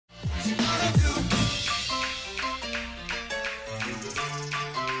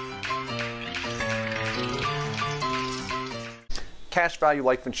cash value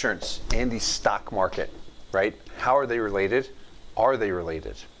life insurance and the stock market, right? How are they related? Are they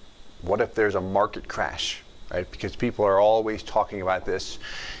related? What if there's a market crash, right? Because people are always talking about this.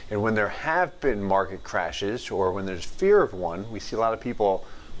 And when there have been market crashes or when there's fear of one, we see a lot of people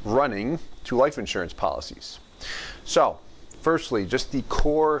running to life insurance policies. So, firstly, just the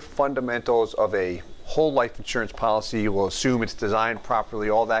core fundamentals of a whole life insurance policy. We'll assume it's designed properly,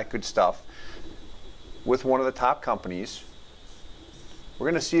 all that good stuff. With one of the top companies, we're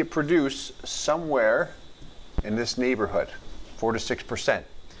going to see it produce somewhere in this neighborhood, 4 to 6%.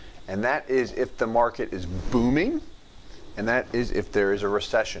 And that is if the market is booming, and that is if there is a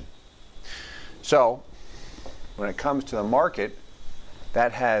recession. So, when it comes to the market,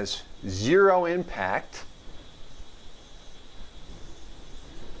 that has zero impact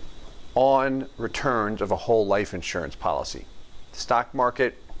on returns of a whole life insurance policy. The stock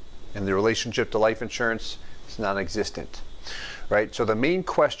market and the relationship to life insurance is non-existent, right? So the main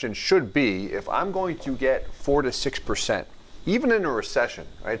question should be, if I'm going to get 4 to 6%, even in a recession,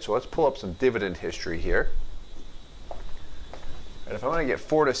 right? So let's pull up some dividend history here. And if I'm going to get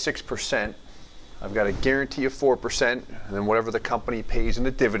 4 to 6%, I've got a guarantee of 4%, and then whatever the company pays in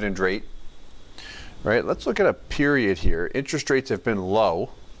the dividend rate, right? Let's look at a period here. Interest rates have been low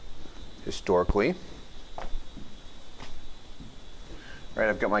historically. Right,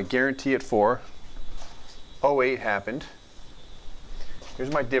 I've got my guarantee at 4. 08 happened.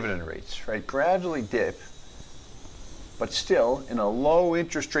 Here's my dividend rates, right? Gradually dip, but still in a low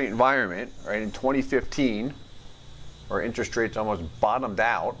interest rate environment, right? In 2015, where interest rates almost bottomed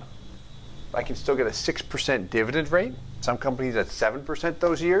out, I can still get a 6% dividend rate. Some companies at 7%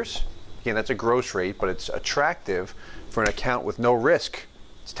 those years. Again, that's a gross rate, but it's attractive for an account with no risk.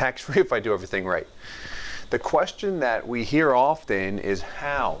 It's tax-free if I do everything right. The question that we hear often is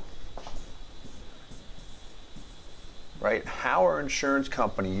how, right? How are insurance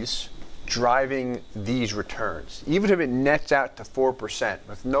companies driving these returns, even if it nets out to 4%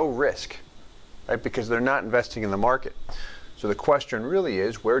 with no risk, right? Because they're not investing in the market. So the question really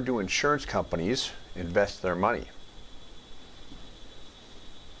is, where do insurance companies invest their money?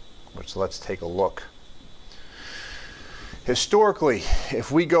 Which, let's take a look. Historically,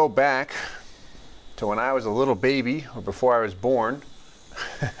 if we go back to when I was a little baby or before I was born,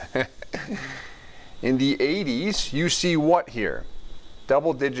 in the 80s, you see what here?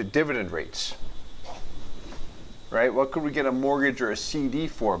 Double-digit dividend rates, right? What could we get a mortgage or a CD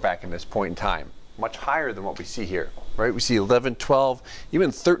for back in this point in time? Much higher than what we see here, right? We see 11, 12, even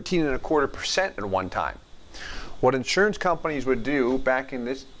 13.25% at one time. What insurance companies would do back in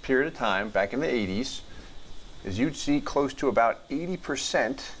this period of time, back in the 80s, is you'd see close to about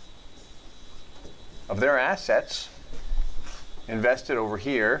 80% of their assets invested over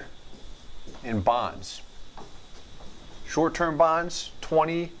here in bonds. Short-term bonds,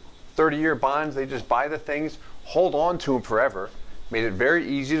 20, 30-year bonds, they just buy the things, hold on to them forever. Made it very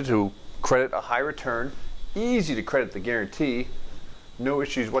easy to credit a high return, easy to credit the guarantee, no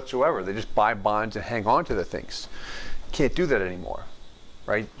issues whatsoever. They just buy bonds and hang on to the things. Can't do that anymore,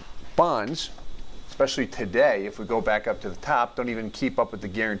 right? Bonds, especially today, if we go back up to the top, don't even keep up with the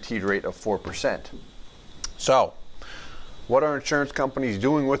guaranteed rate of 4%. So, what are insurance companies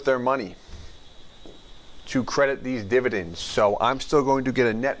doing with their money to credit these dividends? So I'm still going to get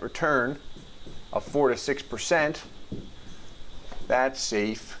a net return of 4 to 6%. That's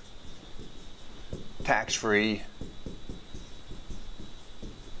safe, tax-free,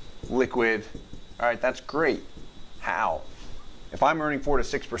 liquid. All right, that's great. How? If I'm earning 4 to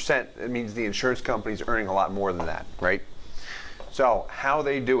 6%, it means the insurance company's earning a lot more than that, right? So how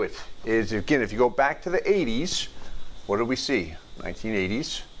they do it is, again, if you go back to the 80s, what did we see?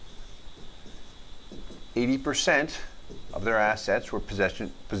 1980s, 80% of their assets were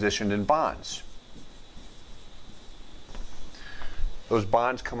positioned in bonds. Those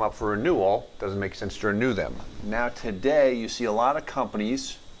bonds come up for renewal, doesn't make sense to renew them. Now today, you see a lot of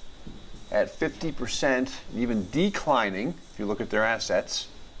companies at 50%, even declining, if you look at their assets,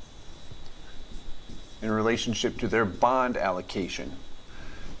 in relationship to their bond allocation,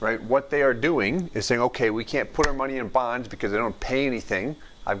 right? What they are doing is saying, okay, we can't put our money in bonds because they don't pay anything.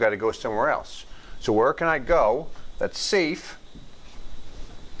 I've got to go somewhere else. So where can I go that's safe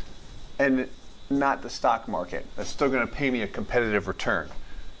and not the stock market, that's still going to pay me a competitive return?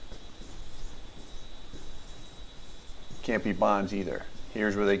 Can't be bonds either.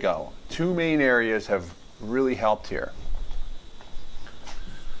 Here's where they go. Two main areas have really helped here.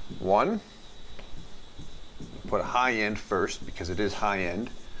 One, put high-end first because it is high-end.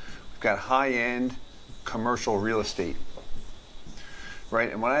 We've got high-end commercial real estate.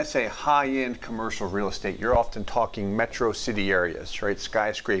 right? And when I say high-end commercial real estate, you're often talking metro city areas, right?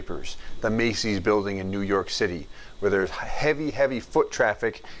 Skyscrapers, the Macy's building in New York City, where there's heavy foot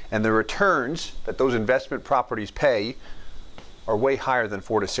traffic, and the returns that those investment properties pay are way higher than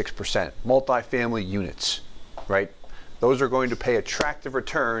 4 to 6%. Multifamily units, right? Those are going to pay attractive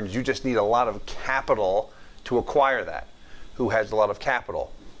returns. You just need a lot of capital to acquire that. Who has a lot of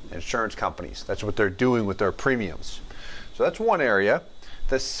capital? Insurance companies. That's what they're doing with their premiums. So that's one area.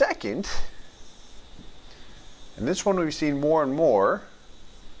 The second, and this one we've seen more and more,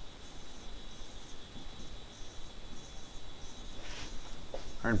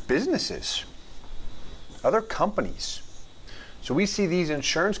 are in businesses, other companies. So we see these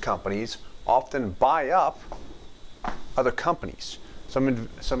insurance companies often buy up other companies.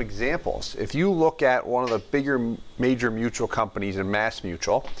 Some examples. If you look at one of the bigger major mutual companies in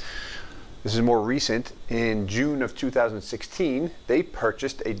MassMutual, this is more recent, in June of 2016, they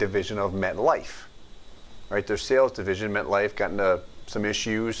purchased a division of MetLife. Right, their sales division, MetLife, got into some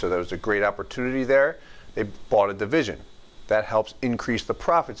issues, so there was a great opportunity there. They bought a division. That helps increase the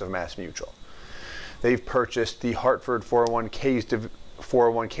profits of MassMutual. They've purchased the Hartford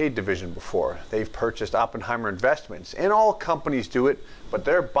 401k division before. They've purchased Oppenheimer Investments, and all companies do it, but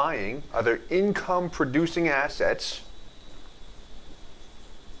they're buying other income producing assets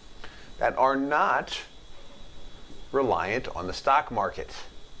that are not reliant on the stock market.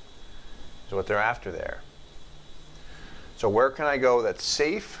 Is what they're after there. So where can I go that's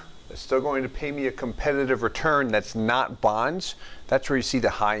safe, that's still going to pay me a competitive return, that's not bonds? That's where you see the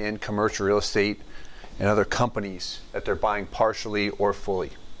high-end commercial real estate and other companies that they're buying partially or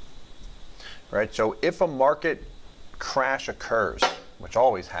fully. Right? So if a market crash occurs, which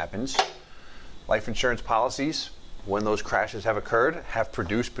always happens, life insurance policies, when those crashes have occurred, have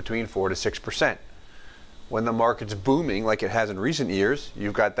produced between 4 to 6%. When the market's booming, like it has in recent years,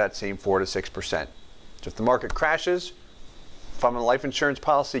 you've got that same 4 to 6%. So if the market crashes, if I'm in a life insurance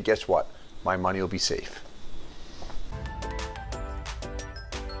policy, guess what? My money will be safe.